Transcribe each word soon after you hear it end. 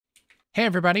Hey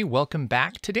everybody, welcome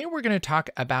back. Today we're going to talk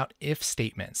about if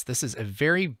statements. This is a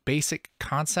very basic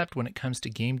concept when it comes to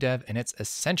game dev, and it's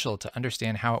essential to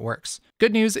understand how it works.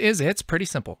 Good news is it's pretty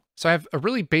simple. So I have a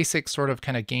really basic sort of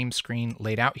kind of game screen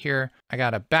laid out here. I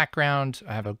got a background,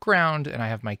 I have a ground, and I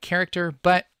have my character,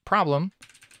 but problem,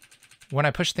 when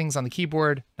I push things on the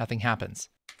keyboard, nothing happens.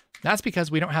 That's because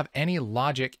we don't have any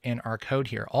logic in our code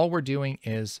here. All we're doing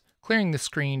is clearing the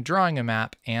screen, drawing a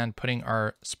map, and putting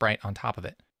our sprite on top of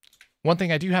it. One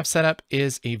thing I do have set up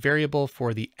is a variable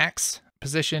for the X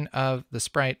position of the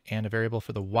sprite and a variable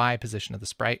for the Y position of the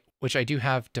sprite, which I do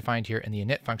have defined here in the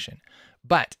init function.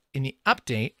 But in the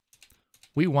update,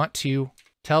 we want to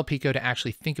tell Pico to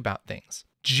actually think about things.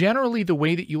 Generally, the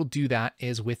way that you'll do that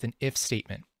is with an if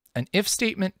statement. An if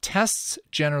statement tests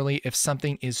generally if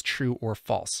something is true or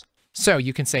false. So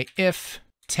you can say if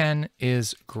 10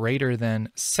 is greater than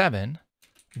 7,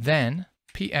 then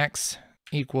px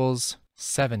equals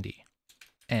 70.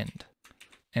 End.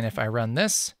 And if I run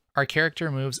this, our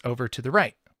character moves over to the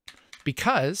right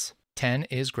because 10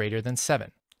 is greater than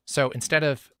 7. So instead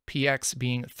of px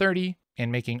being 30 and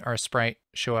making our sprite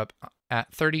show up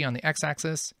at 30 on the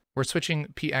x-axis, we're switching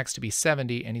px to be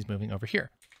 70 and he's moving over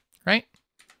here, right?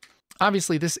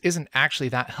 Obviously, this isn't actually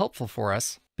that helpful for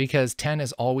us because 10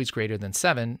 is always greater than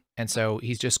 7. And so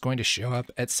he's just going to show up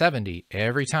at 70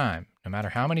 every time. No matter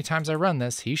how many times I run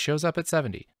this, he shows up at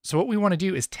 70. So what we want to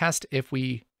do is test if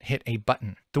we hit a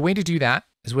button. The way to do that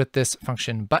is with this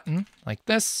function button like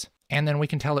this, and then we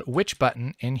can tell it which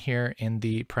button in here in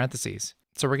the parentheses.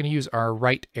 So we're going to use our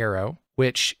right arrow,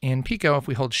 which in Pico, if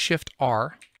we hold Shift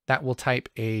R, that will type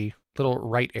a little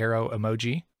right arrow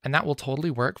emoji, and that will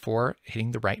totally work for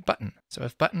hitting the right button. So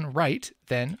if button right,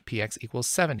 then px equals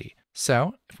 70.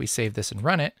 So if we save this and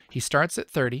run it, he starts at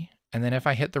 30, and then if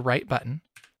I hit the right button,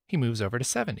 he moves over to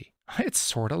 70. It's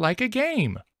sort of like a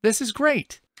game. This is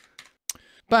great.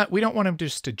 But we don't want him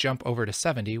just to jump over to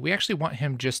 70. We actually want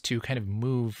him just to kind of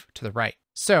move to the right.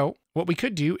 So what we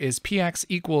could do is px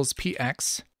equals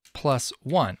px plus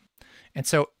 1. And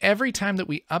so every time that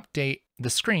we update the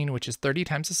screen, which is 30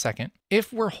 times a second,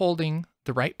 if we're holding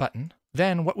the right button,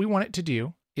 then what we want it to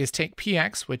do is take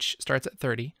px, which starts at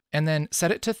 30, and then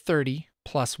set it to 30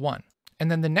 plus 1. And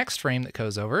then the next frame that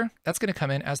goes over, that's going to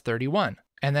come in as 31.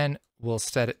 And then we'll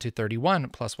set it to 31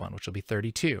 plus 1, which will be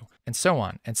 32, and so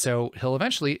on. And so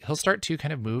he'll start to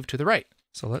kind of move to the right.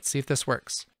 So let's see if this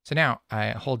works. So now I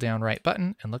hold down right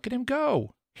button and look at him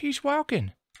go. He's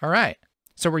walking. All right.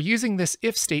 So we're using this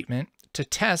if statement to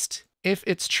test if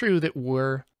it's true that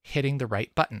we're hitting the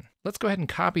right button. Let's go ahead and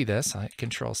copy this. I'll hit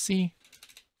Control C,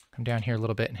 come down here a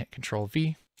little bit and hit Control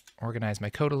V, organize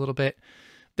my code a little bit.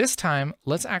 This time,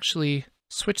 let's actually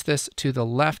switch this to the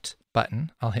left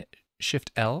button. I'll hit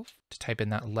Shift L to type in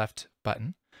that left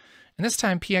button. And this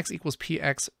time px equals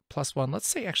px plus 1. Let's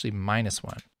say actually minus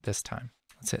 1 this time.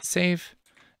 Let's hit save.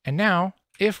 And now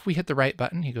if we hit the right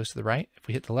button, he goes to the right. If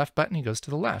we hit the left button, he goes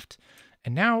to the left.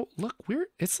 And now look,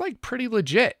 it's like pretty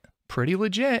legit. Pretty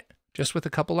legit. Just with a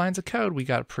couple lines of code, we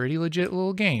got a pretty legit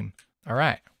little game. All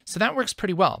right. So that works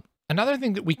pretty well. Another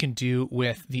thing that we can do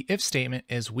with the if statement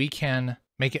is we can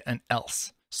make it an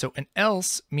else. So an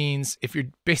else means if you're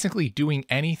basically doing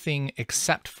anything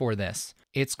except for this,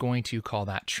 it's going to call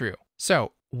that true.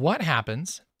 So what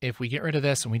happens if we get rid of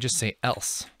this and we just say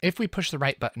else? If we push the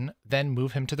right button, then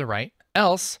move him to the right,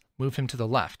 else move him to the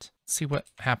left. Let's see what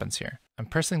happens here. I'm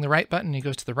pressing the right button, he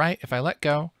goes to the right. If I let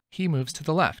go, he moves to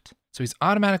the left. So he's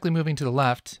automatically moving to the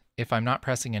left if I'm not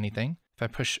pressing anything. If I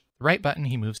push the right button,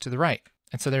 he moves to the right.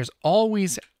 And so there's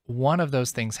always one of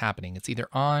those things happening. It's either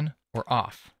on or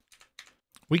off.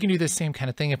 We can do this same kind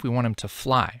of thing if we want him to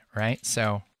fly, right?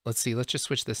 So let's see, let's just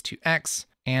switch this to X,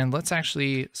 and let's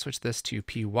actually switch this to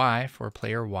PY for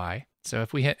player Y. So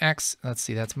if we hit X, let's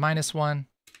see, that's minus 1.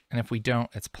 And if we don't,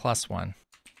 it's plus 1.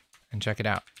 And check it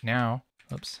out. Now,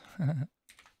 oops,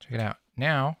 check it out.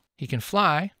 Now he can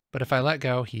fly, but if I let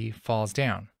go, he falls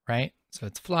down, right? So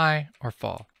it's fly or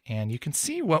fall. And you can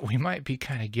see what we might be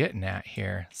kind of getting at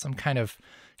here. It's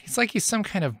like he's some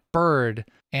kind of bird.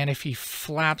 And if he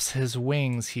flaps his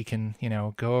wings, he can,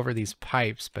 go over these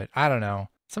pipes. But I don't know.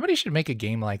 Somebody should make a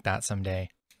game like that someday.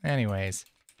 Anyways.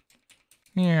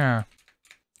 Yeah.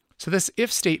 So this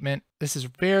if statement, this is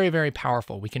very, very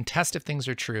powerful. We can test if things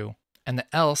are true. And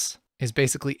the else is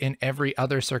basically in every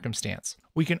other circumstance.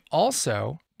 We can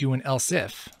also do an else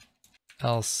if.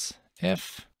 Else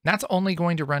if. That's only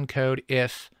going to run code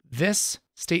if this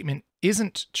statement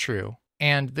isn't true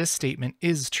and this statement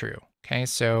is true. Okay,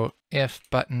 so if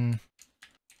button,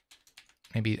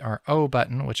 maybe our O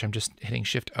button, which I'm just hitting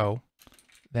Shift O,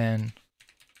 then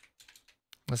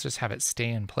let's just have it stay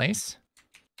in place.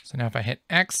 So now if I hit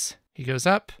X, he goes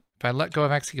up. If I let go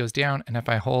of X, he goes down. And if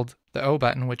I hold the O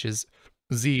button, which is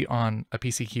Z on a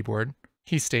PC keyboard,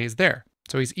 he stays there.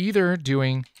 So he's either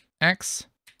doing X,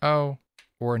 O,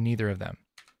 or neither of them.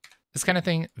 This kind of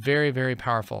thing, very, very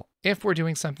powerful. If we're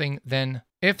doing something, then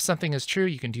if something is true,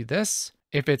 you can do this.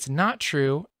 If it's not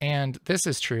true and this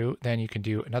is true, then you can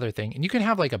do another thing. And you can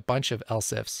have like a bunch of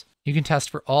else ifs. You can test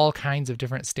for all kinds of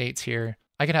different states here.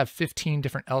 I could have 15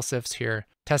 different else ifs here,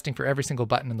 testing for every single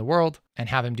button in the world and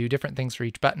have him do different things for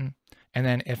each button. And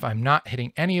then if I'm not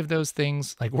hitting any of those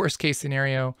things, like worst case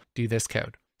scenario, do this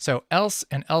code. So else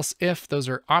and else if, those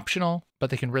are optional, but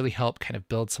they can really help kind of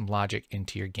build some logic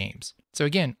into your games. So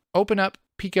again, open up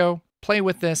Pico, play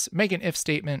with this, make an if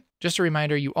statement. Just a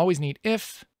reminder, you always need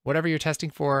if, whatever you're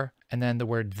testing for, and then the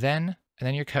word then, and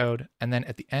then your code. And then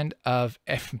at the end of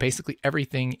basically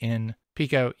everything in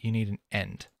Pico, you need an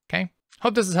end, okay?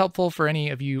 Hope this is helpful for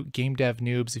any of you game dev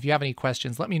noobs. If you have any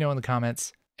questions, let me know in the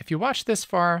comments. If you watched this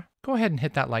far, go ahead and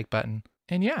hit that like button.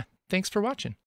 And yeah, thanks for watching.